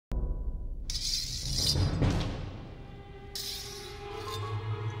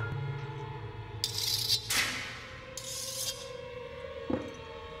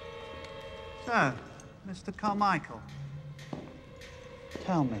So, Mr. Carmichael,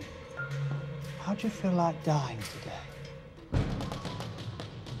 tell me, how do you feel like dying today?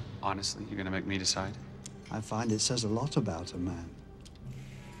 Honestly, you're gonna make me decide? I find it says a lot about a man.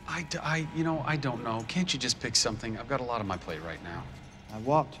 You know, I don't know. Can't you just pick something? I've got a lot on my plate right now.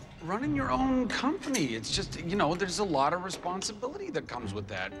 What? Running your own company. It's just, you know, there's a lot of responsibility that comes with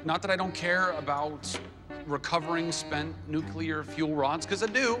that. Not that I don't care about recovering spent nuclear fuel rods, because I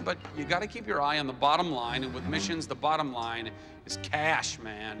do, but you got to keep your eye on the bottom line. And with missions, the bottom line is cash,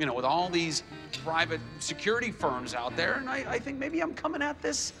 man. You know, with all these private security firms out there, and I think maybe I'm coming at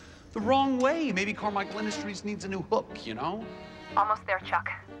this the wrong way. Maybe Carmichael Industries needs a new hook, you know? Almost there, Chuck.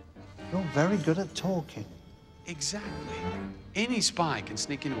 You're very good at talking. Exactly. Any spy can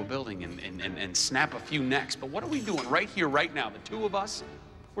sneak into a building and snap a few necks, but what are we doing right here, right now? The two of us,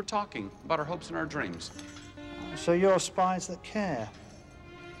 we're talking about our hopes and our dreams. So you're spies that care?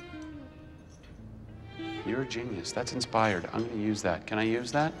 You're a genius. That's inspired. I'm going to use that. Can I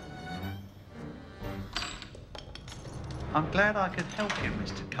use that? I'm glad I could help you,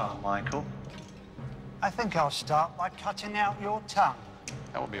 Mr. Carmichael. I think I'll start by cutting out your tongue.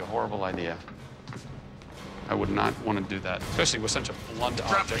 That would be a horrible idea. I would not want to do that, especially with such a blunt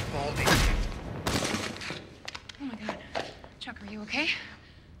object. Oh, my God. Chuck, are you okay?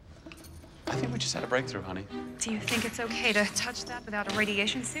 I think we just had a breakthrough, honey. Do you think it's okay to touch that without a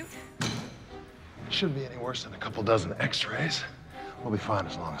radiation suit? It shouldn't be any worse than a couple dozen x-rays. We'll be fine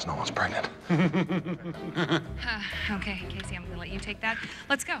as long as no one's pregnant. Okay, Casey, I'm gonna let you take that.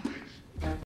 Let's go.